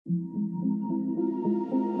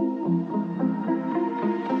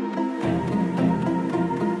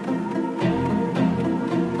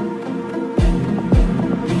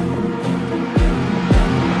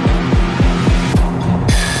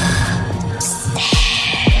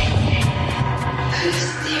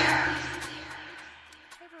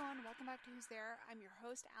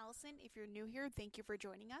Wilson. If you're new here, thank you for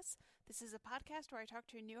joining us. This is a podcast where I talk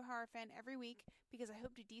to a new horror fan every week because I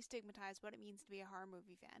hope to destigmatize what it means to be a horror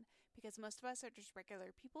movie fan. Because most of us are just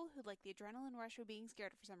regular people who like the adrenaline rush of being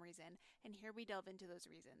scared for some reason, and here we delve into those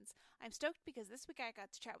reasons. I'm stoked because this week I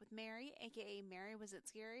got to chat with Mary, aka Mary Was It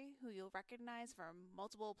Scary, who you'll recognize from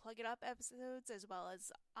multiple Plug It Up episodes as well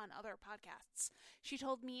as on other podcasts. She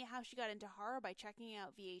told me how she got into horror by checking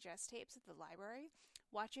out VHS tapes at the library,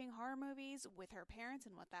 watching horror movies with her parents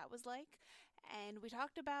and what that was like, and we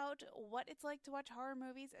talked about what it's like to watch horror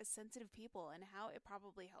movies as sensitive people and how it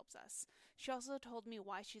probably helps us. She also told me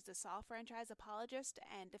why she's a Saw franchise apologist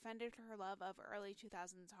and defended her love of early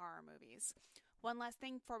 2000s horror movies. One last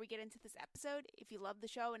thing before we get into this episode, if you love the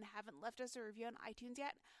show and haven't left us a review on iTunes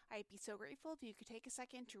yet, I'd be so grateful if you could take a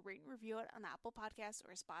second to rate and review it on Apple Podcasts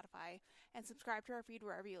or Spotify, and subscribe to our feed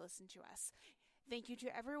wherever you listen to us. Thank you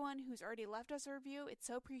to everyone who's already left us a review. It's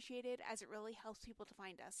so appreciated as it really helps people to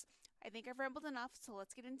find us. I think I've rambled enough, so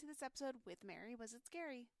let's get into this episode with Mary Was It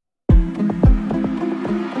Scary?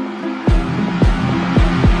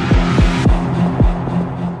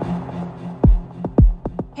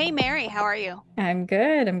 Hey Mary, how are you? I'm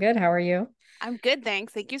good. I'm good. How are you? I'm good,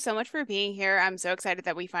 thanks. Thank you so much for being here. I'm so excited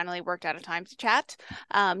that we finally worked out a time to chat.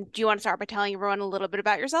 Do you want to start by telling everyone a little bit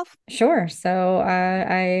about yourself? Sure. So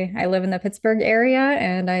I live in the Pittsburgh area,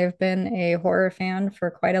 and I've been a horror fan for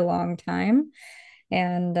quite a long time.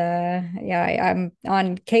 And yeah, I'm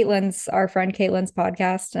on our friend Caitlin's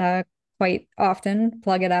podcast, quite often.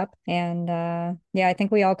 Plug It Up, and yeah, I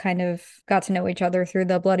think we all kind of got to know each other through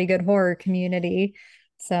the Bloody Good Horror community. Mm-hmm.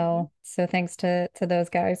 So thanks to those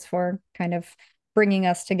guys for kind of bringing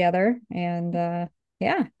us together. And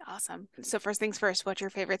yeah. Awesome. So first things first, what's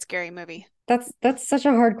your favorite scary movie? That's such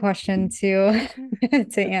a hard question to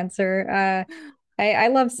to answer. I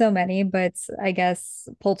love so many, but I guess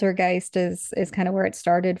Poltergeist is kind of where it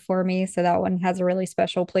started for me. So that one has a really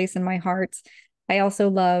special place in my heart. I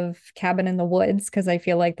also love Cabin in the Woods because I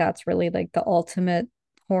feel like that's really like the ultimate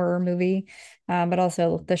horror movie. But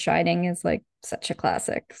also The Shining is like such a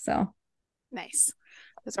classic. So Nice.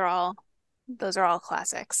 Those are all those are all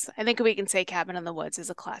classics. I think we can say Cabin in the Woods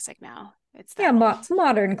is a classic now. It's yeah, that old.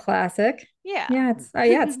 modern classic. Yeah. Yeah,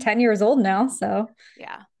 it's 10 years old now. So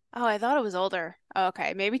Yeah. Oh, I thought it was older. Oh,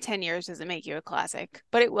 okay. Maybe 10 years doesn't make you a classic,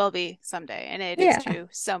 but it will be someday, and it is yeah, to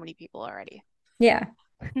so many people already. yeah.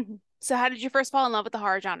 So how did you first fall in love with the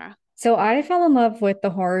horror genre? So I fell in love with the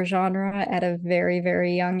horror genre at a very,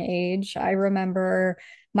 very young age. I remember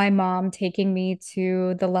my mom taking me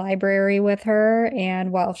to the library with her,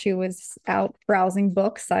 and while she was out browsing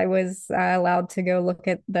books, I was allowed to go look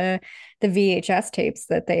at the VHS tapes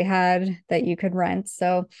that they had that you could rent.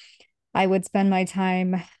 So I would spend my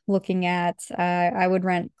time looking at. I would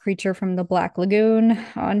rent Creature from the Black Lagoon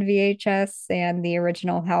on VHS and the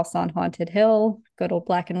original House on Haunted Hill, good old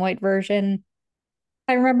black and white version.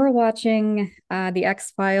 I remember watching The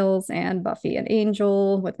X-Files and Buffy and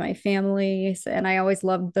Angel with my family, and I always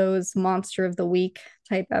loved those Monster of the Week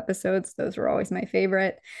type episodes. Those were always my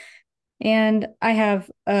favorite. And I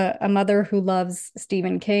have a mother who loves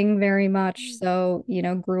Stephen King very much. Mm.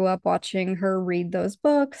 So, grew up watching her read those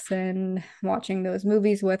books and watching those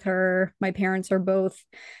movies with her. My parents are both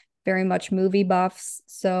very much movie buffs.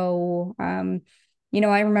 So,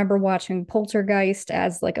 I remember watching Poltergeist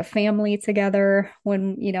as like a family together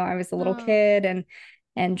when, I was a little Oh. kid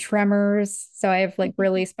and Tremors. So I have like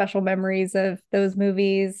really special memories of those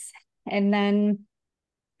movies. And then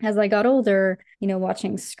as I got older,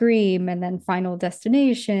 watching Scream and then Final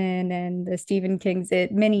Destination and the Stephen King's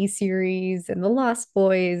It mini series and The Lost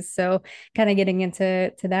Boys. So kind of getting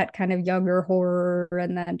into that kind of younger horror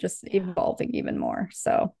and then just Yeah. evolving even more.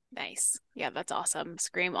 So Nice. Yeah, that's awesome.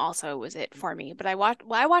 Scream also was it for me, but I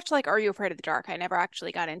watched like Are You Afraid of the Dark? I never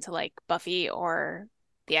actually got into like Buffy or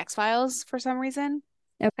the X-Files for some reason.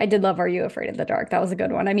 I did love Are You Afraid of the Dark? That was a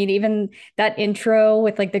good one. I mean, even that intro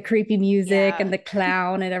with like the creepy music and Yeah. the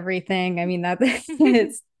clown and everything. I mean, that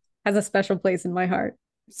is has a special place in my heart.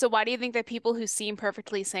 So why do you think that people who seem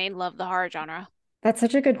perfectly sane love the horror genre? That's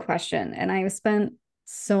such a good question. And I've spent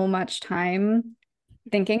so much time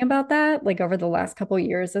thinking about that, like over the last couple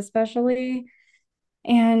years, especially.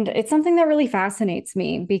 And it's something that really fascinates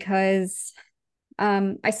me because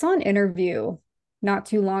I saw an interview not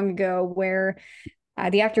too long ago where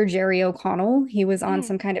the actor Jerry O'Connell, he was on Mm.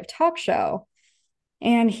 some kind of talk show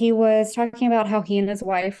and he was talking about how he and his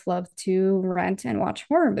wife love to rent and watch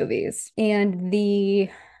horror movies. And the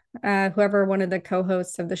whoever one of the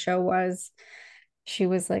co-hosts of the show was, she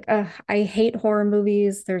was like, I hate horror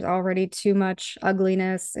movies. There's already too much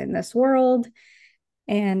ugliness in this world.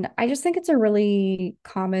 And I just think it's a really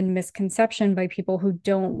common misconception by people who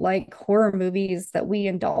don't like horror movies that we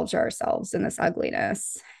indulge ourselves in this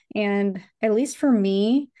ugliness. And at least for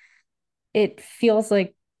me, it feels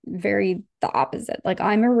like very the opposite. Like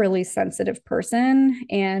I'm a really sensitive person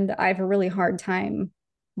and I have a really hard time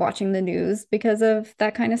watching the news because of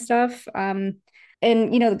that kind of stuff. And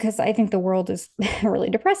because I think the world is really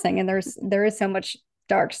depressing and there is so much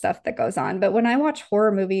dark stuff that goes on. But when I watch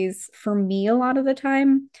horror movies, for me, a lot of the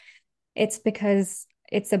time, it's because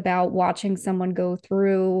it's about watching someone go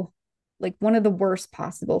through like one of the worst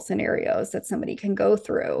possible scenarios that somebody can go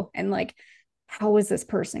through, and like how is this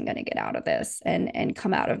person going to get out of this and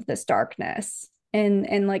come out of this darkness,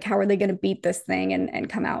 and like how are they going to beat this thing and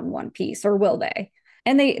come out in one piece, or will they?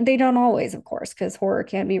 And they don't always, of course, because horror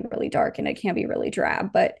can be really dark and it can be really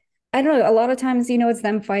drab, but I don't know, a lot of times, it's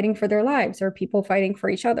them fighting for their lives or people fighting for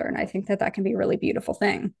each other, and I think that that can be a really beautiful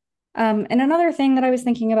thing. And another thing that I was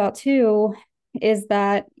thinking about too is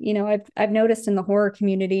that, I've noticed in the horror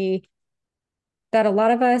community that a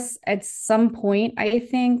lot of us at some point, I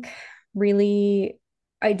think, really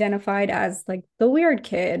identified as like the weird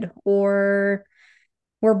kid, or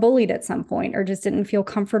were bullied at some point, or just didn't feel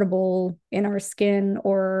comfortable in our skin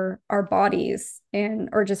or our bodies, and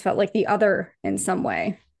or just felt like the other in some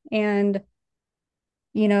way. And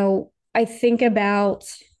I think about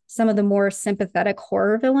some of the more sympathetic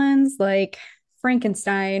horror villains like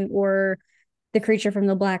Frankenstein or the creature from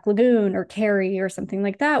the Black Lagoon or Carrie or something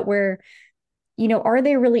like that, where, are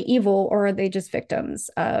they really evil or are they just victims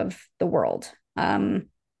of the world? And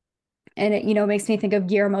it, makes me think of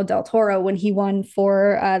Guillermo del Toro when he won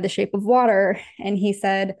for The Shape of Water. And he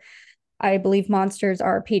said, I believe monsters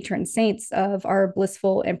are patron saints of our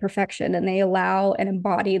blissful imperfection, and they allow and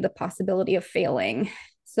embody the possibility of failing.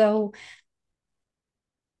 So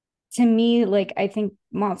to me, like I think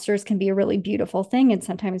monsters can be a really beautiful thing, and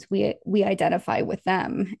sometimes we identify with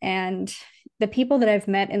them. And the people that I've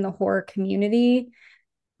met in the horror community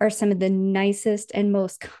are some of the nicest and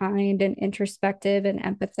most kind and introspective and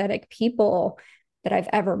empathetic people that I've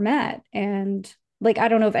ever met. And like, I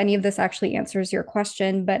don't know if any of this actually answers your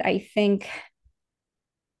question, but I think,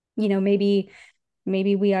 maybe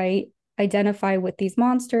we identify with these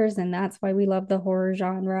monsters and that's why we love the horror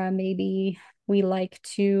genre. Maybe we like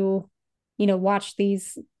to, watch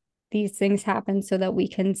these things happen so that we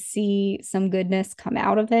can see some goodness come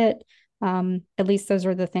out of it. At least those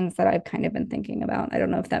are the things that I've kind of been thinking about. I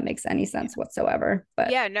don't know if that makes any sense whatsoever,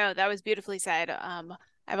 but Yeah, no, that was beautifully said.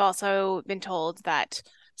 I've also been told that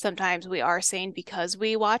sometimes we are sane because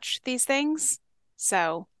we watch these things.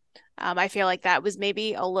 So, I feel like that was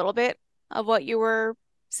maybe a little bit of what you were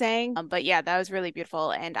saying. But yeah, that was really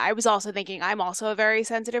beautiful. And I was also thinking I'm also a very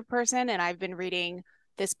sensitive person, and I've been reading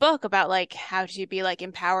this book about like how to be like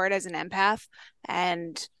empowered as an empath.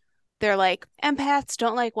 And they're like, empaths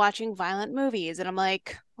don't like watching violent movies. And I'm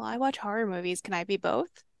like, well, I watch horror movies. Can I be both?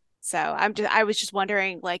 So I was just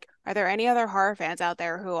wondering, like, are there any other horror fans out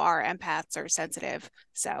there who are empaths or sensitive?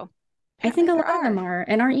 So I think apparently a there lot of them are. are.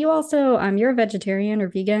 And aren't you also, you're a vegetarian or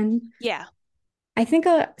vegan? Yeah. I think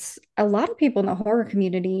a lot of people in the horror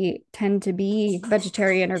community tend to be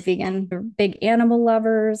vegetarian or vegan. They're big animal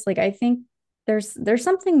lovers. Like I think there's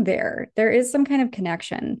something there. There is some kind of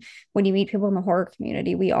connection when you meet people in the horror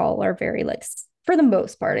community. We all are very like, for the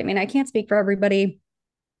most part. I mean, I can't speak for everybody.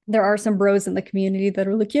 There are some bros in the community that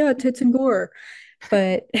are like, yeah, tits and gore,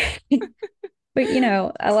 but but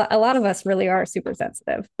a lot of us really are super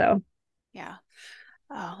sensitive. So Yeah.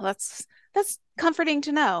 Oh, that's comforting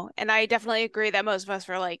to know. And I definitely agree that most of us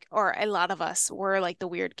were like, or a lot of us were like the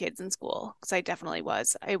weird kids in school, because I definitely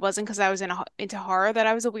was. It wasn't because I was into horror that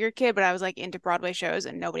I was a weird kid, but I was like into Broadway shows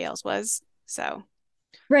and nobody else was. So,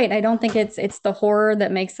 right. I don't think it's the horror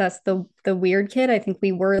that makes us the weird kid. I think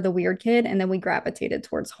we were the weird kid and then we gravitated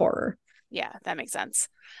towards horror. yeah, that makes sense.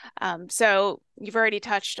 So you've already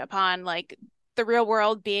touched upon like the real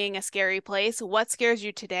world being a scary place. What scares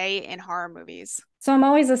you today in horror movies? So I'm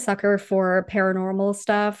always a sucker for paranormal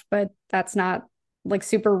stuff, but that's not like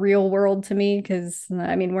super real world to me because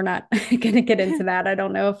I mean, we're not going to get into that. I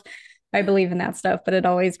don't know if I believe in that stuff, but it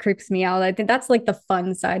always creeps me out. I think that's like the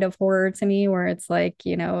fun side of horror to me, where it's like,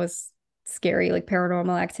 it's scary, like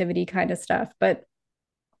paranormal activity kind of stuff. But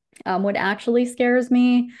what actually scares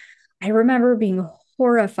me, I remember being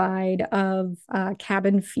horrified of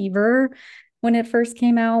Cabin Fever when it first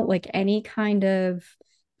came out, like any kind of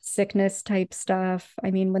sickness type stuff.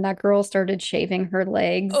 I mean, when that girl started shaving her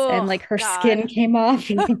legs and Oh like her skin God. came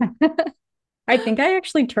off. I think I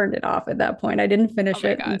actually turned it off at that point. I didn't Oh finish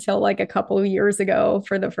my it God. until like a couple of years ago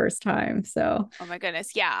for the first time. So, Oh my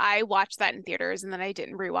goodness. Yeah, I watched that in theaters and then I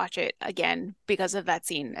didn't rewatch it again because of that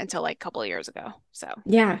scene until like a couple of years ago. So,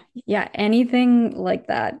 yeah, yeah, anything like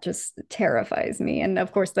that just terrifies me. And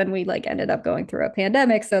of course, then we like ended up going through a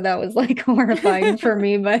pandemic, so that was like horrifying for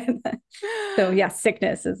me. But so yeah,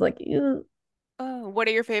 sickness is like, ew. Oh, what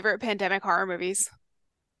are your favorite pandemic horror movies?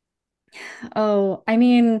 Oh, I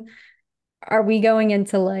mean, are we going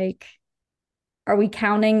into like, are we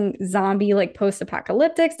counting zombie like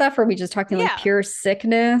post-apocalyptic stuff? Or are we just talking like Yeah. pure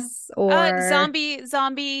sickness? Or,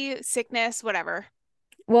 Zombie, sickness, whatever.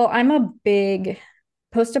 well, I'm a big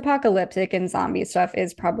post-apocalyptic and zombie stuff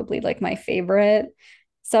is probably like my favorite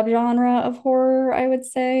subgenre of horror, I would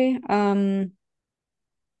say.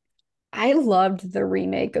 I loved the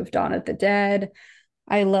remake of Dawn of the Dead.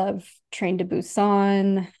 I love Train to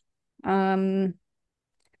Busan. Um,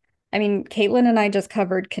 I mean, Caitlin and I just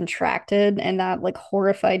covered Contracted, and that like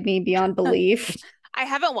horrified me beyond belief. I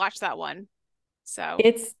haven't watched that one. So,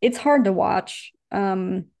 It's hard to watch,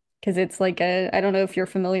 because it's like a, I don't know if you're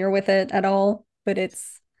familiar with it at all, but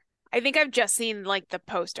it's, I think I've just seen like the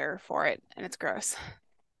poster for it and it's gross.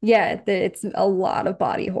 yeah, it's a lot of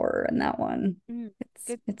body horror in that one. Mm,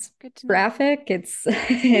 good, It's good to know. graphic. It's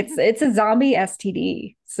it's a zombie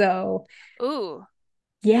STD. So Ooh,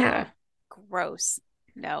 yeah, ugh, gross.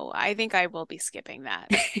 No, I think I will be skipping that.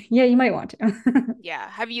 yeah, you might want to. Yeah.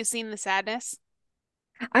 Have you seen The Sadness?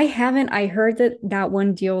 I haven't. I heard that that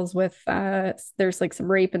one deals with there's like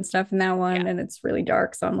some rape and stuff in that Yeah. one, and it's really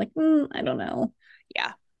dark. So I'm like, I don't know.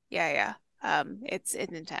 Yeah. Yeah, yeah. It's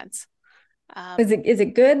intense. Is Um,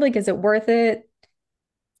 it good? Like, is it worth it?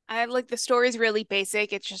 I like the story's really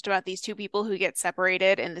basic. It's just about these two people who get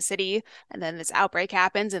separated in the city, and then this outbreak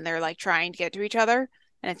happens, and they're like trying to get to each other,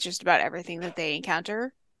 and it's just about everything that they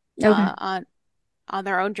encounter Okay. on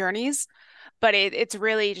their own journeys. But it's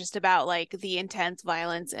really just about like the intense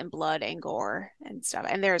violence and blood and gore and stuff.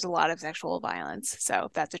 And there's a lot of sexual violence, so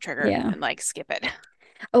if that's a trigger, Yeah. then like skip it.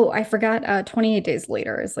 Oh, I forgot. 28 Days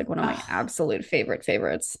Later is like one of my Oh, absolute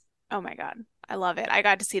favorites. oh my God, I love it. I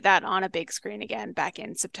got to see that on a big screen again back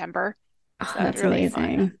in September, Oh, so that was that's really fun.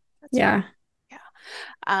 amazing. That's Yeah. fun.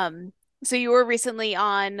 Yeah. So you were recently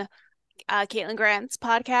on Caitlin Grant's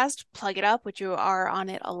podcast, Plug It Up, which you are on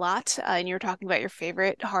it a lot, and you were talking about your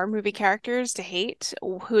favorite horror movie characters to hate.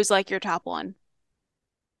 Who's like your top one?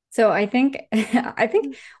 So I think I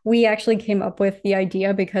think we actually came up with the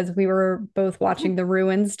idea because we were both watching The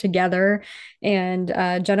Ruins together, and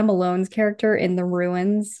Jenna Malone's character in The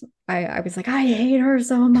Ruins. I was like, I hate her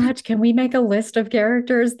so much. Can we make a list of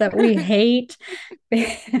characters that we hate?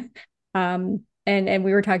 And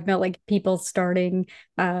we were talking about like people starting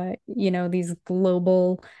these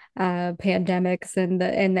global pandemics and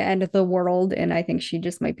the end of the world, and I think she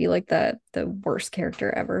just might be like the worst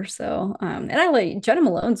character ever. So and I like Jenna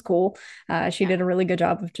Malone's cool. She Yeah. did a really good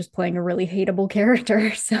job of just playing a really hateable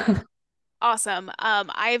character. So Awesome.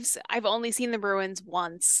 I've only seen The Ruins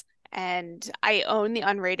once, and I own the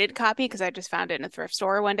unrated copy because I just found it in a thrift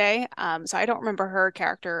store one day. So I don't remember her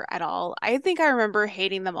character at all. I think I remember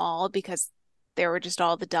hating them all because they were just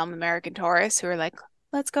all the dumb American tourists who were like,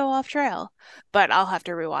 "Let's go off trail." But I'll have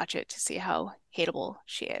to rewatch it to see how hateable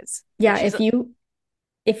she is. But yeah, she's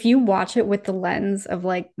if you watch it with the lens of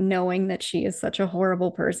like knowing that she is such a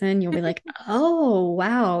horrible person, you'll be like, oh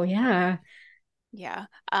wow, yeah. yeah.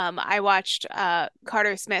 I watched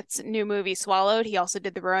Carter Smith's new movie Swallowed. He also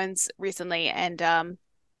did The Ruins recently, and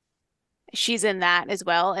she's in that as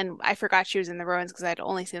well. And I forgot she was in The Ruins because I'd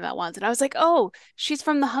only seen that once. And I was like, oh, she's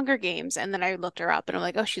from the Hunger Games. And then I looked her up and I'm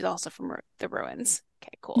like, oh, she's also from The Ruins.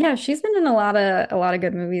 Okay, cool. Yeah, she's been in a lot of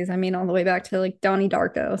good movies. I mean, all the way back to like Donnie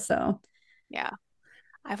Darko. So Yeah.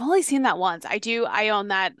 I've only seen that once. I own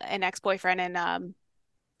that. An ex-boyfriend in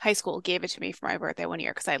high school gave it to me for my birthday one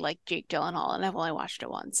year because I like Jake Gyllenhaal and I've only watched it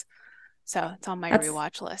once. So it's on my that's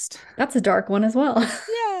rewatch list. that's a dark one as well.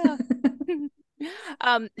 Yeah.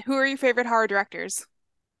 Who are your favorite horror directors?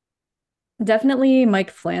 Definitely Mike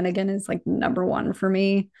Flanagan is like number one for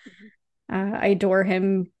me. Mhm. I adore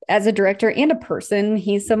him as a director and a person.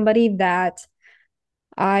 He's somebody that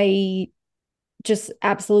I just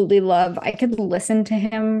absolutely love. I could listen to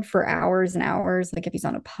him for hours and hours. Like if he's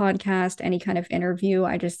on a podcast, any kind of interview,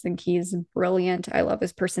 I just think he's brilliant. I love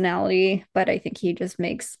his personality, but I think he just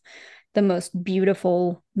makes the most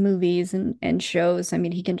beautiful movies and shows. I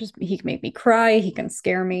mean, he can make me cry, he can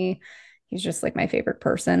scare me. He's just like my favorite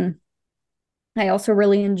person. I also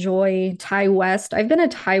really enjoy Ty West. I've been a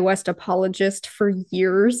Ty West apologist for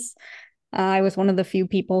years. I was one of the few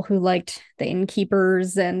people who liked The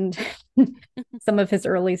Innkeepers and some of his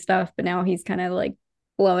early stuff, but now he's kind of like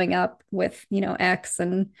blowing up with, X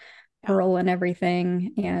and Yeah. Pearl and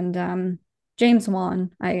everything. And James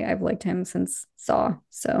Wan, I've liked him since Saw.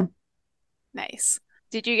 Nice.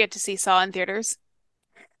 Did you get to see Saw in theaters?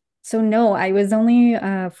 So no, I was only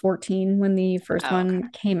 14 when the first Oh, okay. one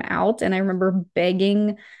came out, and I remember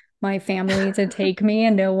begging my family to take me,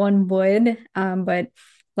 and no one would. But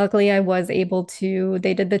luckily, I was able to.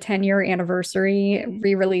 They did the 10-year anniversary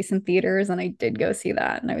re-release in theaters, and I did go see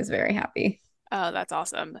that, and I was very happy. Oh, that's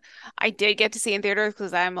awesome. I did get to see in theaters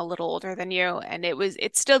because I'm a little older than you, and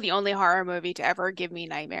it's still the only horror movie to ever give me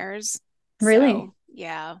nightmares. Really? So,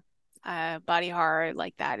 yeah, body horror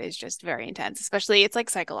like that is just very intense, especially it's like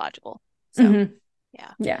psychological. So, Hmm.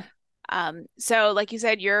 yeah. Yeah. So like you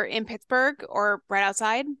said, you're in Pittsburgh or right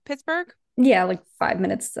outside Pittsburgh? Yeah, like 5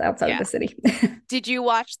 minutes outside of Yeah. the city. Did you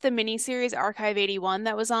watch the miniseries Archive 81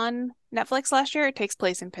 that was on Netflix last year? It takes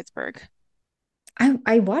place in Pittsburgh.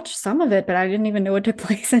 I watched some of it, but I didn't even know it took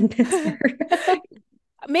place in Pittsburgh.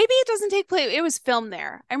 Maybe it doesn't take place. It was filmed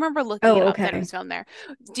there. I remember looking Oh, it up that it okay. was filmed there.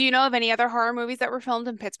 Do you know of any other horror movies that were filmed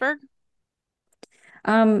in Pittsburgh?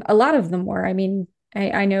 A lot of them were. I mean,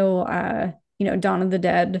 I know Dawn of the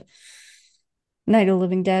Dead, Night of the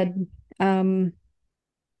Living Dead. Um,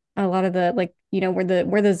 a lot of the like,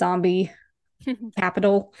 we're the zombie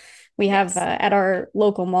capital. We have Yes. at our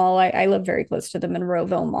local mall, I live very close to the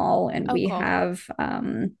Monroeville Mall, and Oh, we cool. have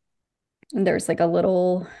there's like a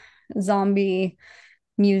little zombie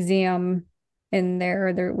museum in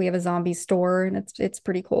there. There we have a zombie store, and it's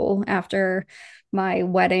pretty cool. After my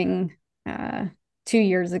wedding 2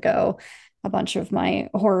 years ago, a bunch of my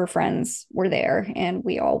horror friends were there, and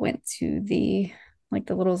we all went to the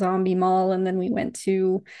little zombie mall, and then we went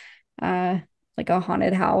to uh like a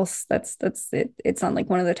haunted house. That's it. It's on like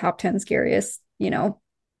one of the top 10 scariest,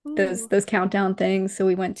 those Ooh. those countdown things. So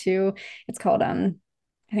we went to it's called I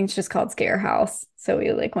think it's just called Scare House. So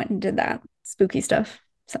we like went and did that spooky stuff.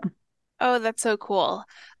 So Oh, that's so cool.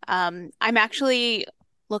 I'm actually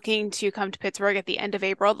looking to come to Pittsburgh at the end of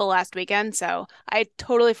April, the last weekend. So I had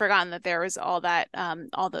totally forgotten that there was all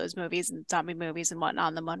those movies and zombie movies and whatnot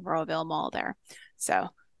on the Monroeville Mall there. So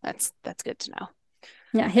that's good to know.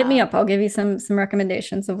 yeah, hit me up. Um, I'll give you some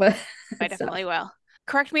recommendations of what I stuff. definitely will.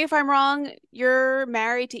 Correct me if I'm wrong. You're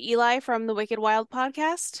married to Eli from the Wicked Wild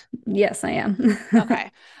podcast? Yes, I am.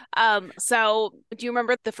 Okay. So do you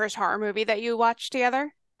remember the first horror movie that you watched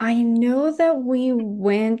together? I know that we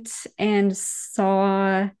went and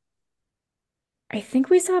saw, I think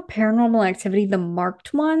we saw Paranormal Activity, the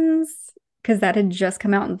marked ones, because that had just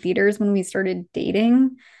come out in theaters when we started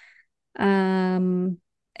dating. Um,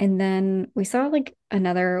 and then we saw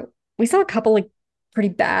a couple like pretty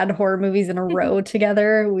bad horror movies in a row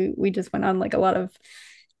together. We just went on like a lot of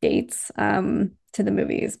dates to the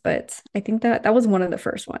movies, but I think that was one of the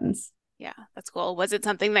first ones. Yeah, that's cool. Was it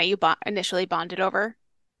something that you initially bonded over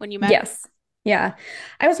when you met? Yes. Yeah.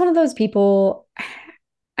 I was one of those people.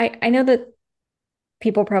 I know that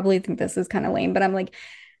people probably think this is kind of lame, but I'm like,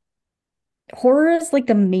 horror is like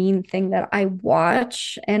the main thing that I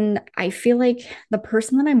watch. And I feel like the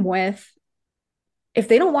person that I'm with, if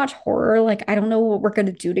they don't watch horror, like I don't know what we're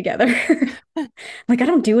gonna do together. Like I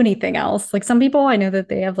don't do anything else. Like some people I know that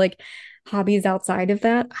they have like hobbies outside of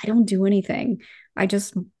that. I don't do anything. I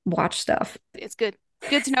just watch stuff. It's good.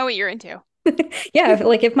 Good to know what you're into. Yeah,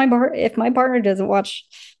 if my partner doesn't watch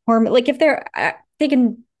horror, like if they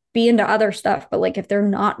can be into other stuff, but like if they're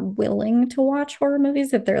not willing to watch horror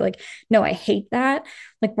movies, if they're like, no, I hate that,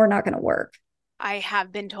 like we're not gonna work. I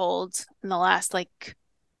have been told in the last like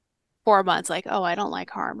 4 months, like, oh, I don't like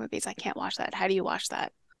horror movies. I can't watch that. How do you watch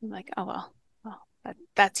that? I'm like, oh well,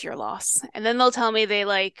 that's your loss. And then they'll tell me they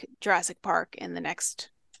like Jurassic Park in the next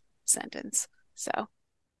sentence. So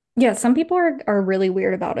Yeah, some people are really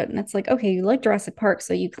weird about it, and it's like, okay, you like Jurassic Park,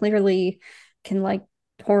 so you clearly can like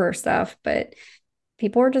horror stuff, but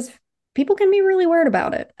people are just people can be really weird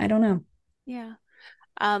about it. I don't know. yeah.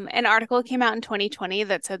 An article came out in 2020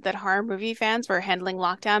 that said that horror movie fans were handling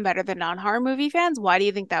lockdown better than non-horror movie fans. Why do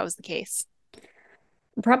you think that was the case?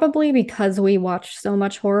 Probably because we watch so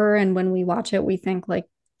much horror, and when we watch it, we think like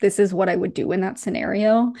this is what I would do in that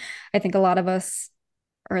scenario. I think a lot of us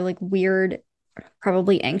are like weird,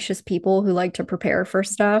 probably anxious people who like to prepare for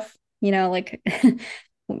stuff, like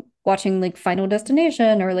watching like Final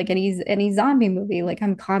Destination or like any zombie movie. Like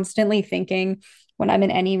I'm constantly thinking when I'm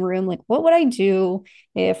in any room, like what would I do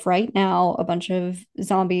if right now a bunch of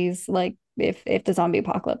zombies, like if the zombie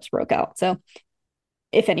apocalypse broke out. So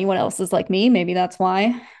if anyone else is like me, maybe that's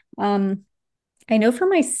why. Um, I know for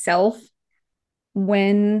myself,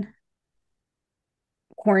 when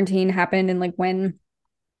quarantine happened and like when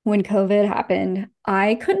when COVID happened,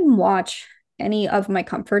 I couldn't watch any of my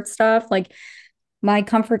comfort stuff. Like my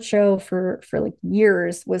comfort show for like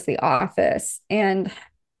years was The Office, and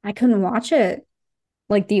I couldn't watch it.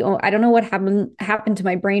 Like I don't know what happened to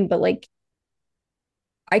my brain, but like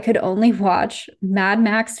I could only watch Mad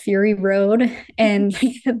Max Fury Road and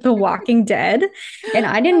The Walking Dead. And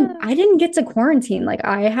I didn't get to quarantine. Like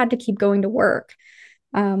I had to keep going to work.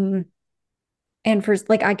 Um and for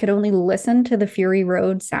like I could only listen to the Fury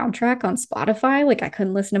Road soundtrack on Spotify. Like I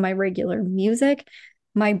couldn't listen to my regular music.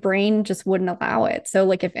 My brain just wouldn't allow it. So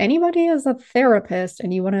like if anybody is a therapist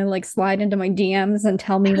and you want to like slide into my DMs and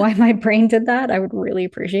tell me why my brain did that, I would really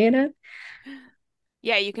appreciate it.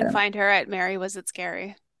 Yeah, you can Um, find her at Mary Was It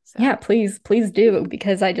Scary. yeah, So, please do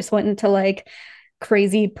because I just went into like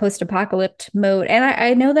crazy post-apocalypse mode. And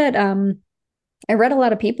I know that I read a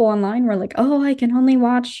lot of people online were like, oh, I can only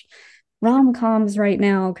watch rom-coms right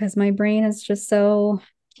now because my brain is just so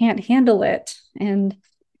can't handle it. And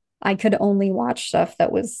I could only watch stuff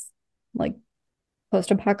that was like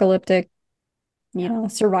post-apocalyptic, yeah.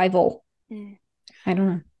 survival. Mm. I don't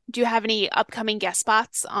know. Do you have any upcoming guest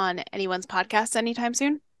spots on anyone's podcast anytime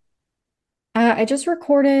soon? I just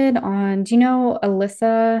recorded on, do you know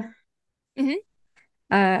Alyssa? Hmm.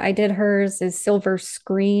 I did hers is Silver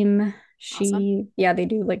Scream. Awesome. Yeah, they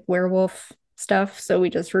do like werewolf stuff. So we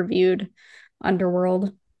just reviewed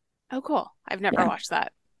Underworld. Oh, cool. I've never Yeah. watched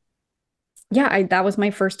that. Yeah, that was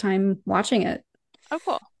my first time watching it. Oh,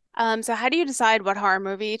 cool. So how do you decide what horror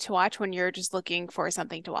movie to watch when you're just looking for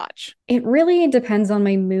something to watch? It really depends on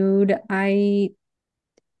my mood. I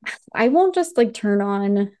won't just like turn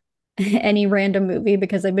on any random movie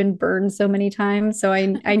because I've been burned so many times. So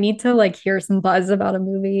I need to like hear some buzz about a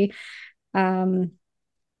movie. Um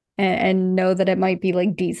and know that it might be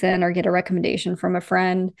like decent or get a recommendation from a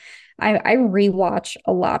friend. I rewatch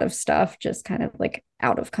a lot of stuff just kind of like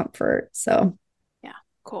out of comfort. So Yeah,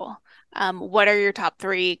 cool. What are your top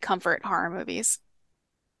three comfort horror movies?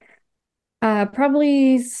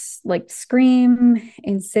 probably like Scream,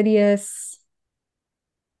 Insidious.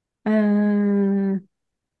 Uh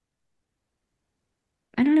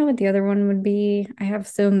I don't know what the other one would be. I have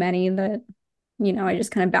so many that I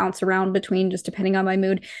just kind of bounce around between just depending on my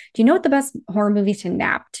mood. Do you know what the best horror movie to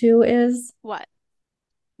nap to is? What?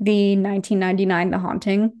 The 1999 The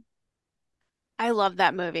Haunting. I love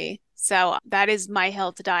that movie. So that is my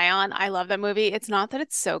hill to die on. I love that movie. It's not that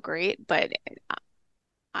it's so great, but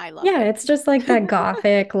I love Yeah, it. it's just like that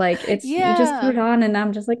gothic, like it's you just put Yeah. it on and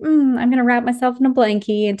I'm just like, I'm gonna wrap myself in a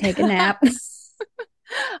blankie and take a nap.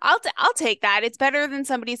 I'll take that. It's better than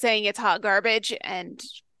somebody saying it's hot garbage and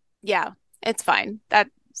yeah, it's fine. That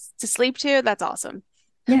to sleep to, that's awesome.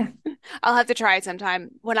 Yeah, I'll have to try it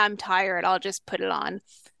sometime. When I'm tired, I'll just put it on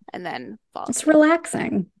and then fall it's asleep.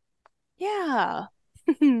 relaxing. Yeah.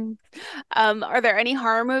 Are there any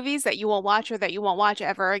horror movies that you won't watch or that you won't watch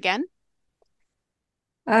ever again?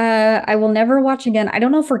 I will never watch again. I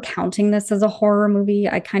don't know if we're counting this as a horror movie.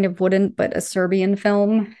 I kind of wouldn't, but a Serbian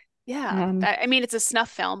film. Yeah. Um, I mean, it's a snuff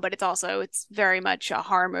film, but it's very much a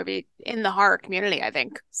horror movie in the horror community, I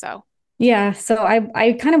think. So, yeah, so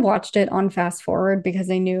I kind of watched it on fast forward because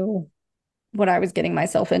I knew what I was getting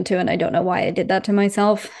myself into, and I don't know why I did that to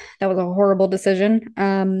myself. That was a horrible decision.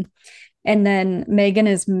 And then Megan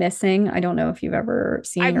is Missing. I don't know if you've ever I've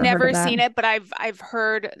seen or heard of never that. seen it, but I've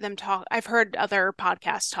heard them talk. I've heard other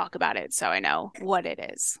podcasts talk about it, so I know what it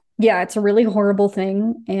is. Yeah, it's a really horrible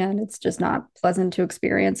thing and it's just not pleasant to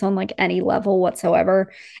experience on like any level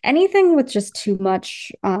whatsoever. Anything with just too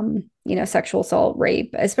much sexual assault,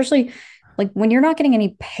 rape, especially like when you're not getting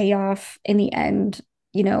any payoff in the end,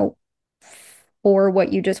 you know, for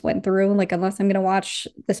what you just went through, like unless I'm going to watch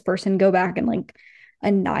this person go back and like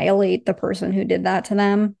annihilate the person who did that to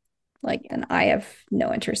them, like Yeah. then I have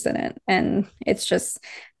no interest in it. And it's just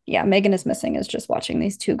yeah, Megan is Missing is just watching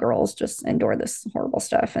these two girls just endure this horrible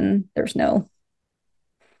stuff and there's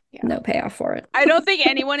Yeah. no payoff for it. I don't think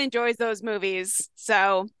anyone enjoys those movies.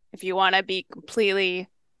 So if you want to be completely,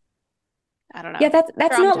 I don't Yeah, know,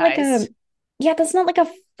 that's not like a traumatized. yeah, that's not like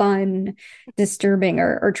a fun, disturbing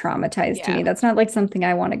or traumatized to Yeah. me. That's not like something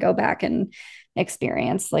I want to go back and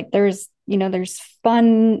experience. Like there's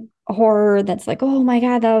fun horror that's like, oh my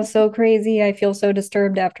God, that was so crazy. I feel so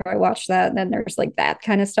disturbed after I watched that. And then there's like that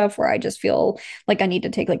kind of stuff where I just feel like I need to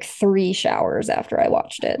take like 3 showers after I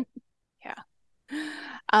watched it. Yeah.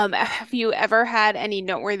 Have you ever had any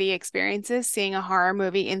noteworthy experiences seeing a horror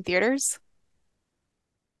movie in theaters?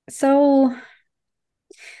 So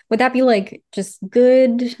would that be like just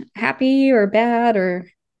good, happy, or bad, or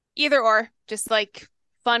Either or, just like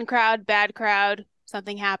fun crowd, bad crowd,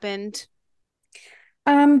 something happened.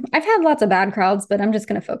 I've had lots of bad crowds, but I'm just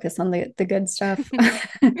going to focus on the good stuff.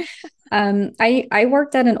 I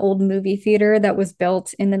worked at an old movie theater that was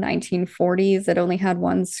built in the 1940s. It only had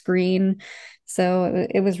one screen, so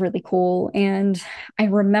it was really cool. And I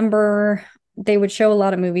remember they would show a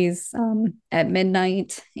lot of movies at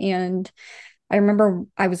midnight, and I remember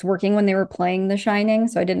I was working when they were playing The Shining,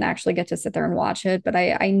 so I didn't actually get to sit there and watch it, but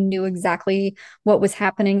I knew exactly what was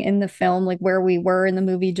happening in the film, like where we were in the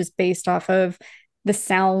movie, just based off of the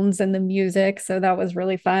sounds and the music. So that was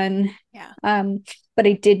really fun. Yeah. But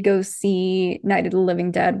I did go see Night of the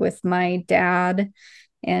Living Dead with my dad,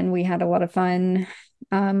 and we had a lot of fun.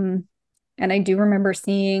 And I do remember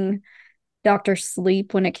seeing Doctor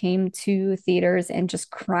Sleep when it came to theaters and just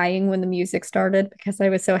crying when the music started because I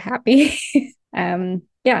was so happy.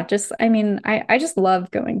 Yeah, just I mean, I just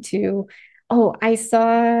love going to oh, I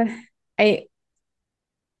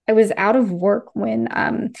I was out of work when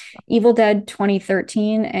Evil Dead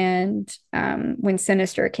 2013 and when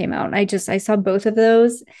Sinister came out. And I saw both of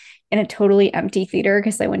those in a totally empty theater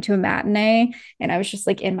because I went to a matinee and I was just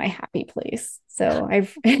like in my happy place. So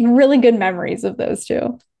I've really good memories of those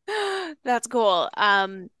two. That's cool.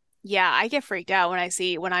 Yeah, I get freaked out when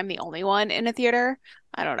I'm the only one in a theater.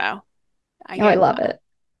 I don't know. I Oh, I get love it.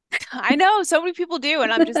 I know so many people do,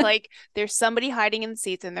 and I'm just like, there's somebody hiding in the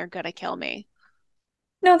seats and they're gonna kill me.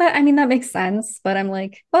 No, that I mean that makes sense, but I'm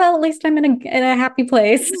like, well, at least I'm in a happy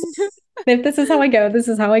place. If this is how I go, this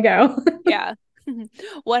is how I go. Yeah.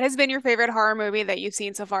 What has been your favorite horror movie that you've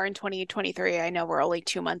seen so far in 2023? I know we're only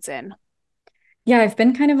 2 months in. Yeah, I've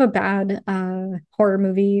been kind of a bad horror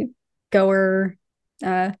movie goer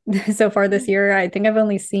so far this year. I think I've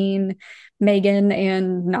only seen Megan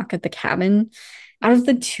and Knock at the Cabin. Out of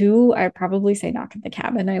the two, I'd probably say Knock at the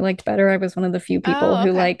Cabin. I liked better. I was one of the few people Oh,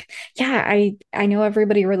 who okay. yeah, I know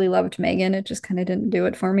everybody really loved Megan. It just kind of didn't do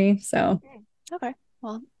it for me. So Okay.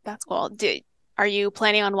 Well, that's cool. Are you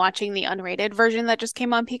planning on watching the unrated version that just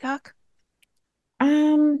came on Peacock?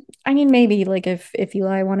 I mean, maybe like if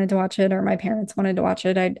Eli wanted to watch it or my parents wanted to watch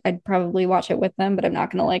it, I'd probably watch it with them, but I'm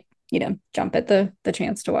not gonna like, jump at the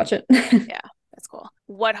chance to watch it. Yeah, that's cool.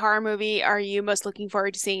 What horror movie are you most looking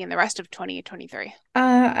forward to seeing in the rest of 2023?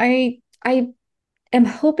 I am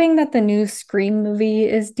hoping that the new Scream movie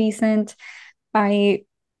is decent. I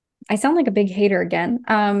I sound like a big hater again.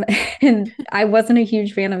 And I wasn't a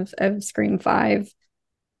huge fan of Scream 5,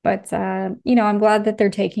 but I'm glad that they're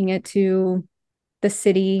taking it to the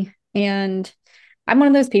city. And I'm one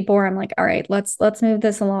of those people where I'm like, all right, let's move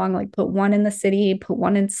this along. Like put one in the city, put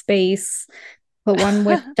one in space, put one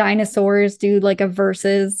with dinosaurs, do like a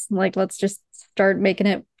versus. Like let's just start making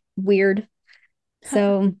it weird.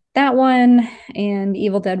 So that one and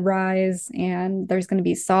Evil Dead Rise, and there's going to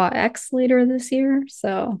be Saw X later this year.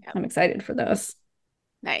 So Yep. I'm excited for those.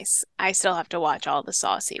 Nice. I still have to watch all the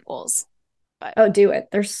Saw sequels, but Oh, do it.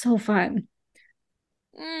 They're so fun.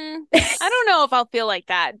 mm, I don't know if I'll feel like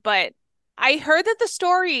that. But I heard that the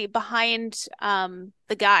story behind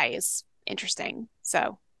the guy is interesting.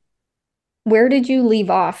 So Where did you leave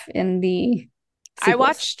off in the I sequels?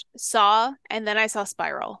 watched Saw and then I saw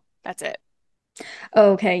Spiral. That's it.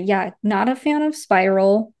 Oh, okay. Yeah. Not a fan of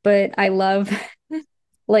Spiral, but I love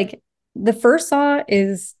like the first Saw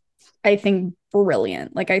is, I think,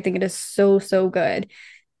 brilliant. Like I think it is so, so good.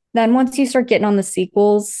 Then once you start getting on the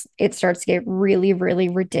sequels, it starts to get really, really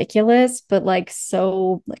ridiculous, but like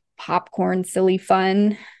so like popcorn, silly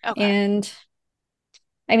fun. Okay. And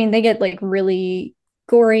I mean, they get like really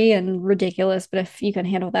gory and ridiculous, but if you can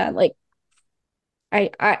handle that, like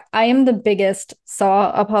I am the biggest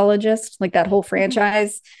Saw apologist, like that whole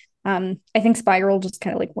franchise. I think Spiral just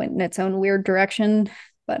kind of like went in its own weird direction.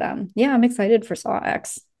 But yeah, I'm excited for Saw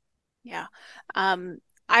X. Yeah. Um,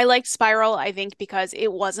 I liked Spiral, I think, because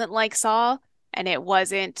it wasn't like Saw and it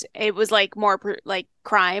was like more like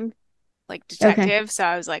crime, like Okay. detective. So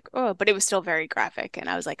I was like, oh, but it was still very graphic. And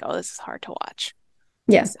I was like, oh, this is hard to watch.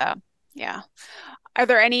 Yeah. So yeah. Are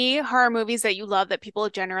there any horror movies that you love that people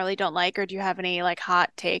generally don't like, or do you have any like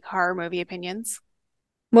hot take horror movie opinions?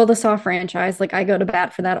 Well, the Saw franchise, like I go to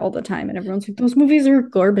bat for that all the time, and everyone's like, those movies are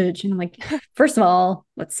garbage. And I'm like, first of all,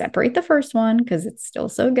 let's separate the first one because it's still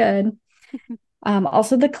so good.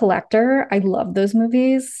 Also, The Collector, I love those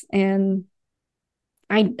movies, and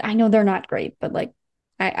I know they're not great, but like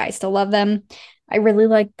I still love them. I really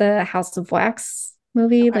like the House of Wax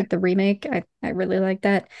movie, Okay. like the remake. I really like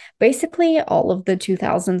that. Basically, all of the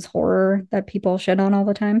 2000s horror that people shit on all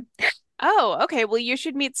the time. Oh, okay. Well, you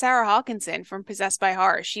should meet Sarah Hawkinson from Possessed by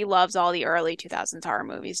Horror. She loves all the early 2000s horror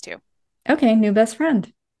movies too. Okay, new best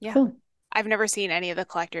friend. Yeah. Cool. I've never seen any of the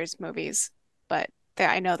collector's movies, but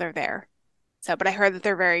I know they're there. So, but I heard that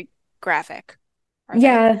they're very graphic Are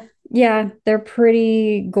they? Yeah, they're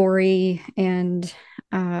pretty gory, and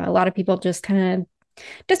a lot of people just kind of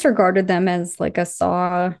disregarded them as like a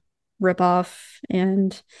Saw ripoff.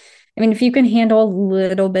 And I mean, if you can handle a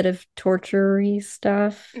little bit of torture-y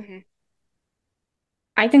stuff, Hmm.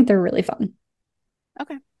 I think they're really fun.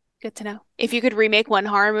 Okay, good to know. If you could remake one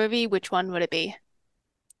horror movie, which one would it be?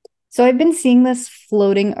 So I've been seeing this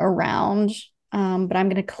floating around, but I'm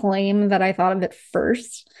going to claim that I thought of it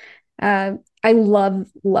first. Uh, I love,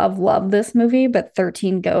 love, love this movie, but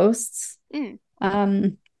 13 Ghosts. Mm.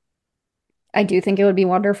 Um, I do think it would be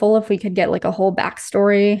wonderful if we could get like a whole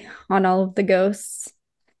backstory on all of the ghosts.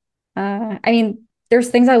 I mean, there's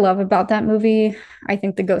things I love about that movie. I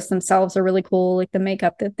think the ghosts themselves are really cool. Like the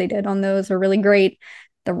makeup that they did on those are really great.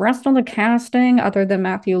 The rest of the casting, other than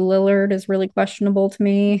Matthew Lillard, is really questionable to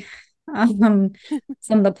me. Um,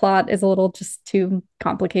 some of the plot is a little just too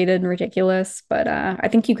complicated and ridiculous, but I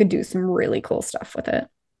think you could do some really cool stuff with it.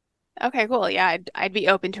 Okay, cool. Yeah, I'd be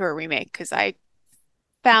open to a remake because I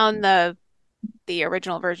found the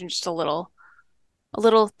original version just a little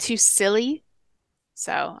too silly.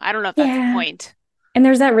 So I don't know if that's the Yeah. point. And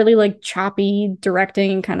there's that really like choppy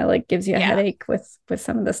directing, kind of like gives you a Yeah. headache with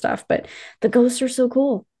some of the stuff, but the ghosts are so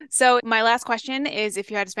cool. So my last question is if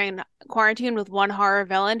you had to spend quarantine with one horror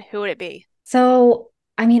villain, who would it be? So,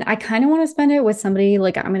 I mean, I kind of want to spend it with somebody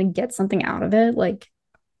like I'm gonna get something out of it. Like,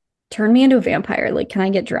 turn me into a vampire. Like, can I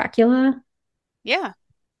get Dracula? Yeah.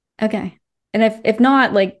 Okay. And if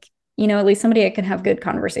not, like, at least somebody I can have good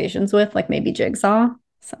conversations with, like maybe Jigsaw.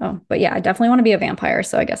 So, but yeah, I definitely want to be a vampire.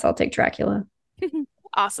 So I guess I'll take Dracula.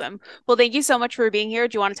 Awesome. Well, thank you so much for being here.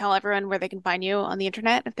 Do you want to tell everyone where they can find you on the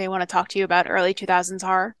internet if they want to talk to you about early 2000s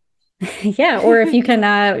horror? Yeah. Or if you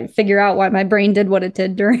can figure out why my brain did what it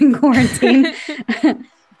did during quarantine.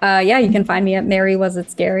 Yeah, you can find me at Mary Was It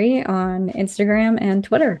Scary on Instagram and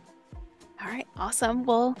Twitter. All right. Awesome.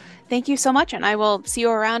 Well, thank you so much, and I will see you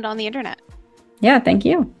around on the internet. Yeah, thank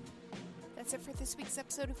you. That's it for this week's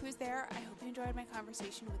episode of Who's There. I hope you enjoyed my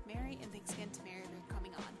conversation with Mary, and thanks again to Mary for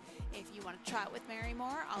coming on. If you want to chat with Mary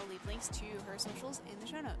more, I'll leave links to her socials in the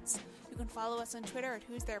show notes. You can follow us on Twitter at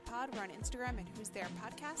Who's There Pod. We're on Instagram at Who's There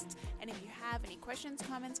Podcast. And if you have any questions,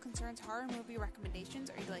 comments, concerns, horror movie recommendations,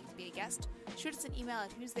 or you'd like to be a guest, shoot us an email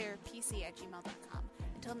at who'stherepc@gmail.com.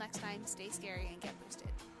 Until next time, stay scary and get posted.